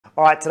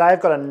All right, today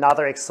I've got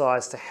another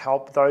exercise to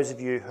help those of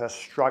you who are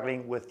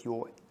struggling with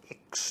your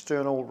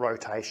external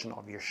rotation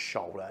of your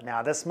shoulder.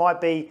 Now, this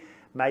might be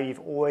maybe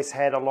you've always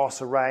had a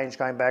loss of range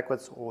going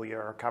backwards, or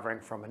you're recovering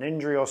from an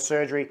injury or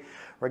surgery.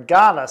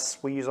 Regardless,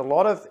 we use a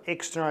lot of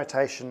external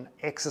rotation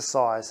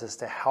exercises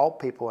to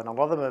help people, and a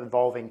lot of them are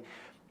involving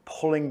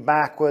pulling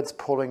backwards,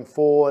 pulling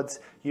forwards,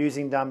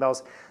 using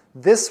dumbbells.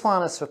 This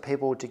one is for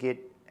people to get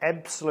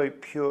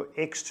absolute pure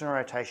external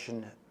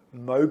rotation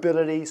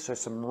mobility, so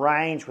some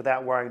range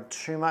without worrying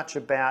too much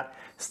about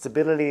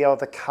stability of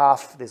the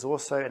cuff. There's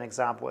also an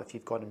example if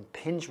you've got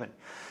impingement.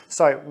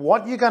 So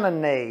what you're going to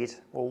need,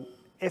 or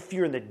if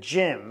you're in the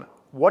gym,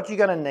 what you're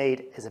going to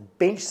need is a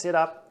bench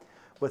setup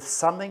with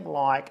something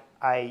like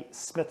a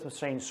Smith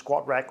machine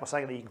squat rack, or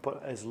something that you can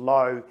put as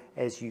low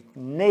as you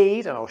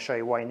need, and I'll show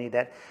you why you need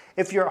that.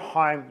 If you're at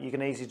home, you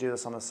can easily do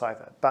this on the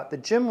sofa. But the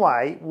gym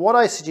way, what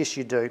I suggest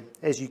you do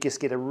is you just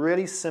get a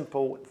really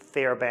simple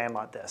TheraBand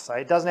like this. So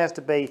it doesn't have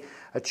to be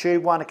a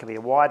tube one, it can be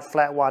a wide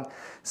flat one.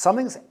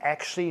 Something's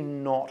actually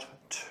not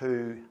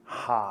too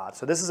hard.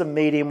 So this is a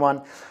medium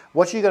one.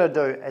 What you're going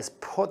to do is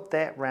put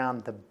that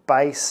around the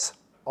base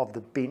of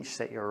the bench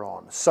that you're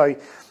on. So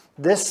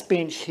this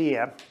bench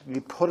here,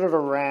 you put it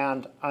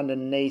around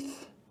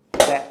underneath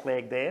that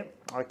leg there,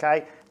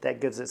 okay? That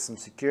gives it some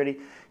security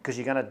because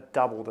you're going to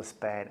double this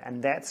band,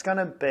 and that's going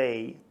to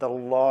be the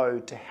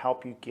load to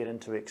help you get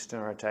into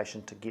external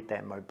rotation to get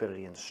that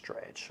mobility and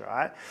stretch,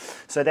 right?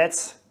 So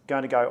that's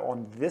going to go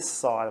on this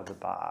side of the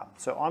bar.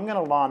 So I'm going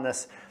to line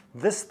this.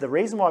 The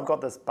reason why I've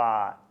got this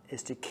bar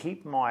is to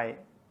keep my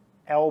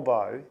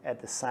elbow at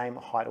the same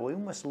height, or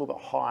almost a little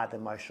bit higher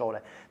than my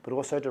shoulder, but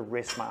also to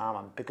rest my arm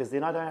up, because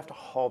then I don't have to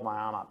hold my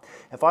arm up.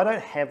 If I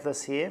don't have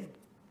this here,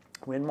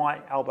 when my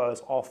elbow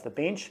is off the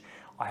bench,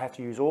 I have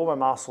to use all my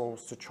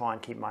muscles to try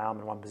and keep my arm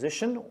in one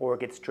position, or it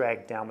gets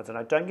dragged downwards, and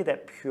I don't get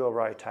that pure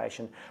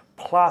rotation.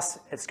 Plus,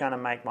 it's going to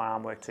make my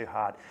arm work too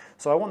hard.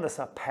 So I want this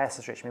a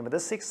passive stretch. Remember,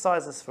 this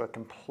exercise is for a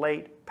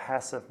complete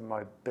passive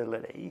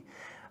mobility,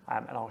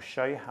 and I'll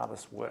show you how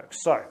this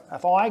works. So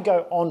if I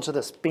go onto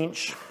this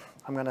bench,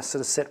 I'm going to sort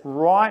of sit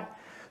right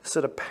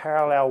sort of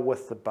parallel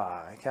with the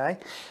bar, okay?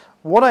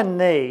 What I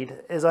need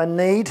is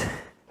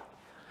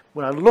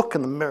when I look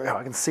in the mirror,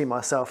 I can see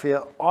myself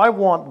here, I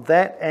want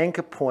that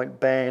anchor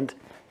point band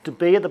to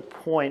be at the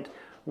point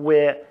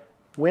where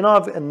when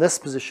I'm in this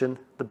position,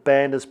 the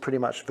band is pretty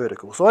much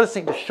vertical. So I just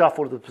need to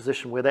shuffle to the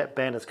position where that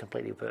band is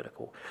completely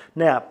vertical.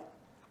 Now,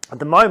 at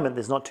the moment,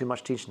 there's not too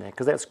much tension there,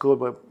 because that's good.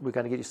 We're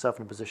going to get yourself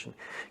in a position.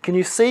 Can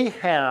you see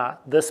how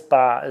this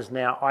bar is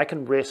now? I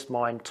can rest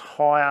my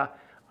entire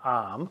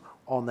arm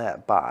on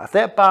that bar. If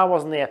that bar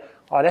wasn't there,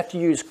 I'd have to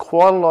use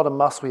quite a lot of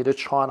muscle here to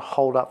try and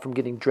hold up from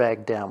getting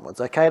dragged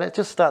downwards, okay? And it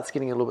just starts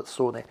getting a little bit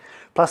sore there.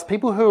 Plus,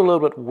 people who are a little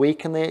bit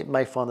weak in there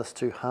may find this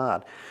too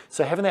hard.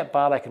 So having that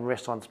bar they can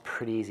rest on is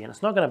pretty easy, and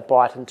it's not going to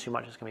bite in too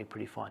much. It's going to be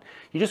pretty fine.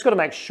 You just got to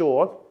make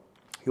sure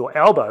your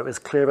elbow is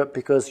clear of it,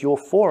 because your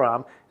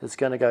forearm is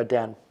going to go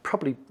down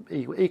probably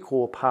equal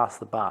or past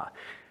the bar.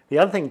 The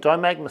other thing,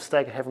 don't make a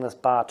mistake of having this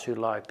bar too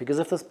low, because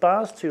if this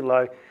bar is too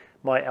low,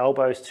 my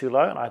elbow is too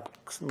low, and I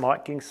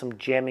might get some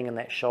jamming in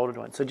that shoulder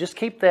joint. So just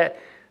keep that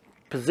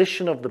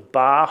position of the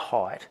bar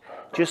height,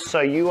 just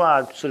so you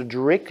are sort of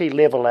directly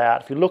level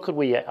out. If you look at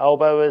where your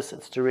elbow is,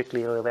 it's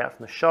directly level out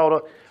from the shoulder,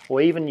 or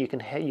even you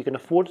can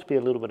afford it to be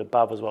a little bit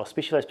above as well,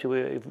 especially those people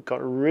who've got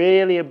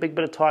really a big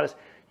bit of tightness.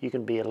 You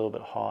can be a little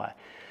bit higher.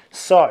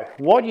 So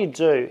what you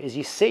do is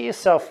you set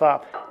yourself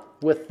up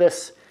with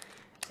this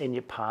in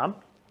your palm,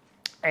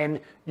 and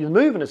your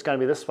movement is going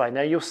to be this way.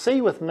 Now you'll see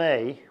with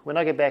me, when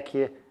I get back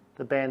here,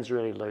 the band's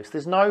really loose.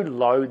 There's no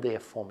load there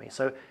for me,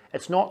 so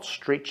it's not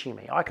stretching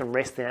me. I can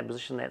rest in that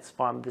position, that's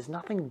fine, but there's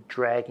nothing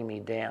dragging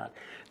me down.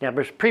 Now,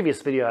 in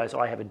previous videos,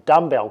 I have a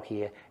dumbbell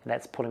here, and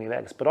that's pulling me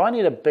back. But I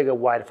need a bigger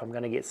weight if I'm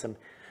going to get some,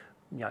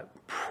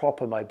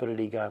 proper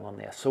mobility going on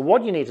there. So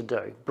what you need to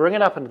do, bring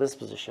it up into this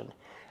position,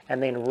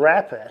 and then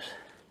wrap it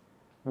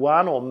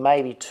 1 or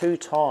maybe 2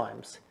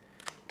 times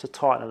to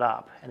tighten it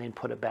up, and then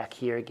put it back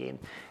here again.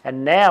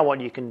 And now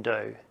what you can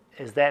do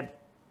is that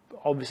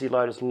obviously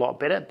load is a lot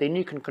better, then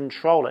you can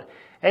control it.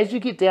 As you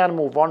get down and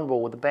more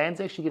vulnerable, the band's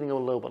actually getting a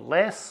little bit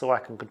less, so I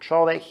can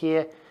control that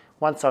here.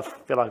 Once I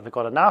feel like I've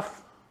got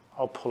enough,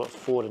 I'll pull it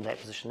forward in that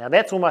position. Now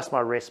that's almost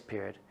my rest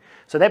period.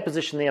 So that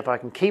position there, if I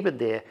can keep it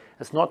there,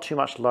 it's not too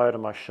much load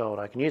on my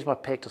shoulder. I can use my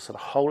pec to sort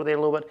of hold it there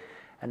a little bit,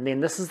 and then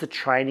this is the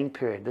training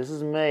period. This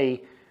is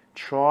me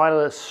trying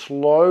to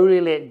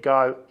slowly let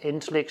go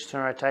into the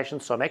external rotation.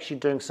 So I'm actually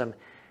doing some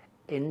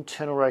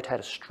internal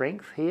rotator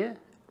strength here,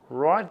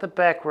 right at the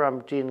back where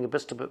I'm getting a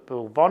bit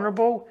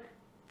vulnerable.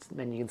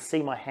 And you can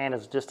see my hand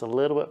is just a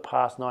little bit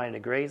past 90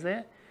 degrees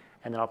there,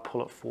 and then I'll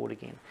pull it forward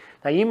again.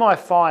 Now you might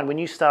find when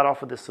you start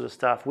off with this sort of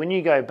stuff, when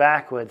you go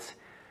backwards,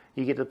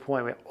 you get to the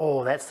point where,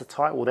 oh, that's the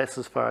tight, well, that's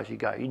as far as you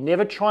go. You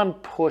never try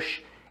and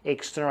push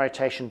external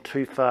rotation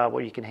too far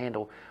what you can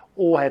handle,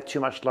 or have too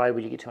much load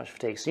where you get too much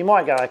fatigue. So you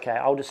might go, okay,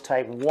 I'll just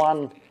take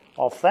 1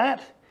 off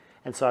that,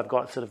 and so I've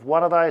got sort of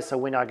 1 of those, so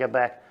when I go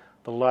back,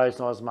 the load's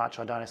not as much,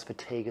 I don't have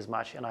fatigue as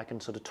much, and I can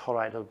sort of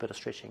tolerate a little bit of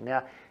stretching.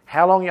 Now,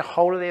 how long you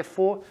hold it there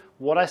for,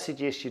 what I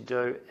suggest you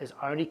do is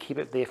only keep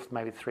it there for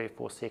maybe 3 or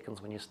 4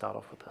 seconds when you start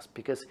off with this,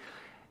 because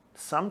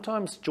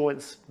sometimes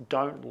joints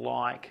don't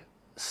like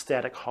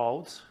static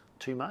holds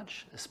too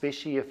much,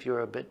 especially if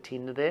you're a bit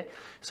tender there.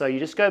 So you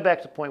just go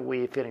back to the point where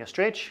you're feeling a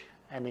stretch,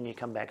 and then you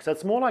come back. So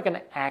it's more like an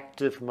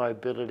active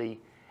mobility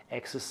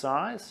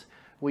exercise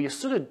where you're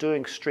sort of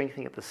doing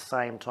strengthening at the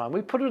same time.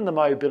 We put it in the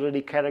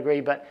mobility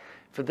category, but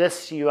for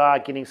this you are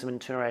getting some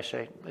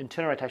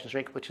internal rotation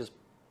strength, which is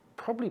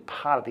probably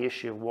part of the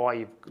issue of why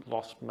you've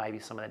lost maybe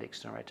some of that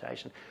external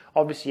rotation.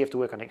 Obviously you have to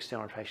work on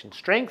external rotation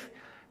strength,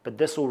 but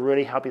this will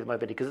really help you with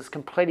mobility because it's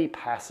completely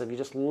passive. You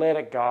just let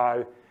it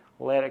go,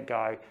 let it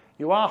go.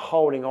 You are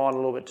holding on a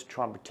little bit to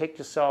try and protect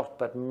yourself,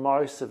 but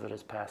most of it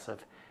is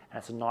passive. And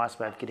it's a nice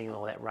way of getting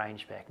all that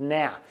range back.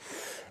 Now,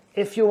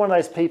 if you're one of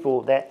those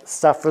people that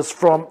suffers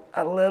from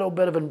a little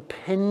bit of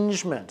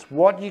impingement,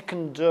 what you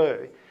can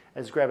do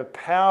is grab a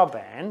power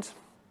band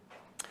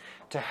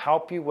to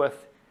help you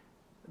with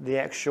the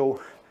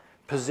actual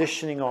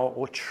positioning of,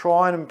 or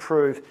try and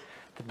improve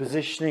the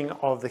positioning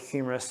of the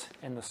humerus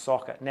in the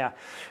socket. Now,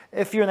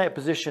 if you're in that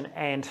position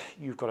and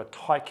you've got a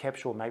tight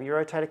capsule, maybe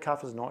your rotator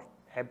cuff is not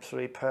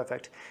absolutely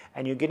perfect,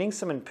 and you're getting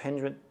some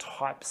impingement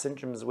type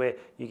syndromes where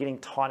you're getting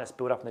tightness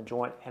built up in the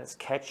joint and it's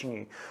catching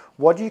you,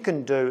 what you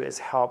can do is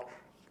help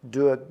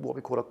do what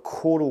we call a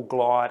caudal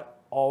glide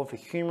of the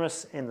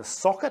humerus in the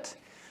socket.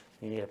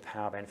 You need a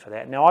power band for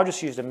that. Now I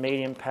just used a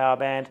medium power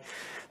band,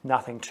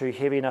 nothing too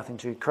heavy, nothing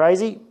too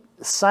crazy.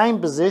 Same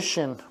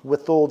position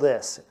with all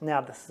this.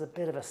 Now this is a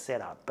bit of a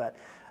setup, but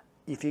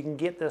if you can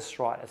get this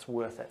right, it's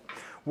worth it.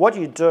 What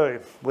you do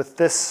with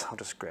this, I'll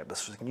just grab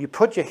this for a second. You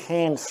put your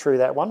hand through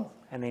that one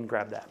and then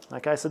grab that.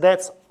 Okay, so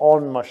that's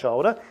on my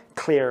shoulder,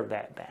 clear of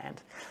that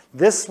band.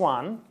 This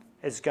one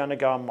is going to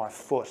go on my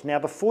foot. Now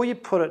before you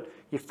put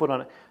your foot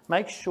on it,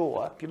 make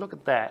sure, if you look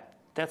at that,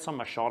 that's on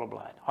my shoulder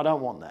blade. I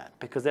don't want that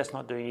because that's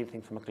not doing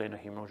anything for my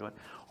glenohumeral joint.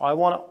 I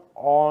want it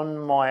on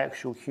my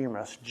actual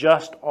humerus,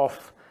 just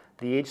off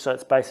the edge, so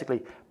it's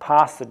basically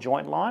past the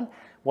joint line.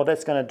 What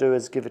that's going to do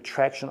is give a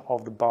traction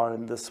of the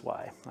bone this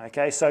way.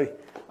 Okay, so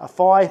if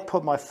I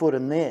put my foot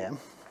in there, and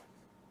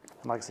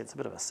like I said, it's a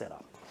bit of a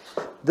setup.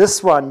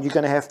 This one, you're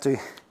going to have to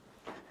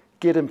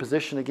get in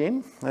position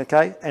again,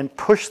 okay, and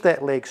push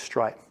that leg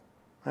straight.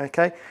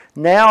 Okay,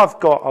 now I've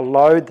got a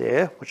load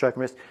there, which I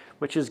can rest,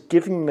 which is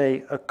giving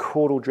me a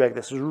caudal drag.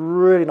 This is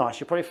really nice.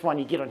 You'll probably find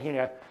you get on here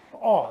and go,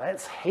 oh,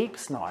 that's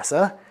heaps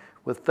nicer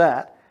with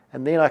that.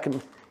 And then I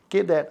can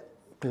get that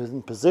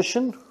in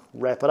position,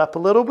 wrap it up a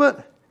little bit,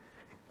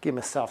 get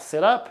myself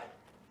set up,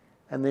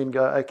 and then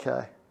go, okay,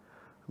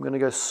 I'm going to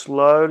go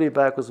slowly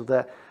backwards with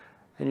that.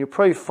 And you'll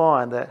probably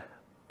find that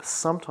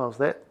sometimes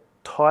that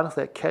tightness,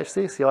 that catch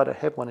there, see I don't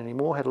have one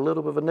anymore, had a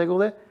little bit of a niggle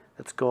there,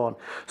 it's gone.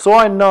 So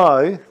I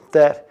know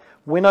that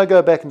when I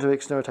go back into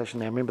external rotation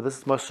now, remember this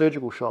is my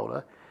surgical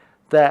shoulder,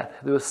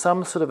 that there was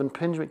some sort of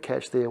impingement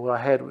catch there where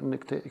I had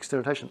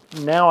external rotation.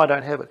 Now I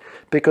don't have it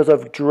because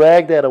I've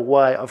dragged that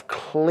away, I've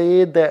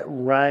cleared that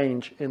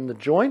range in the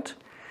joint,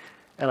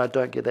 and I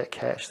don't get that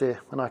catch there,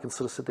 and I can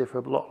sort of sit there for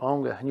a lot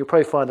longer. And you'll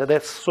probably find that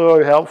that's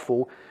so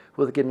helpful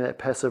with getting that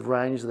passive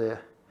range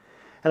there.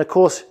 And of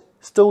course,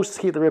 still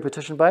keep the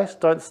repetition base.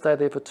 Don't stay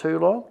there for too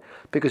long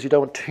because you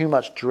don't want too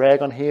much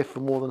drag on here for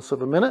more than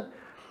sort of a minute.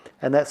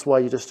 And that's why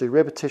you just do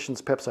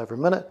repetitions perhaps over a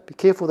minute. Be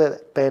careful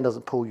that band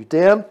doesn't pull you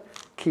down.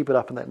 Keep it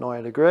up in that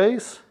 90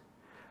 degrees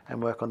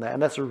and work on that.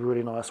 And that's a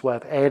really nice way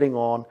of adding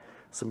on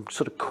some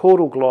sort of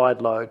caudal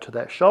glide load to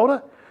that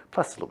shoulder,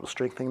 plus a little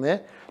strengthening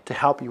there to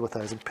help you with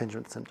those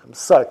impingement symptoms.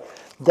 So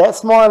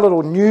that's my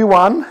little new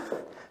one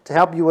to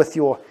help you with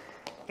your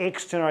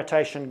external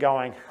rotation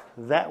going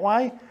that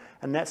way.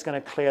 And that's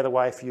going to clear the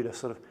way for you to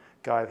sort of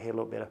go over here a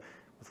little better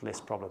with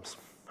less problems.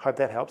 Hope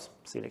that helps.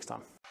 See you next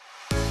time.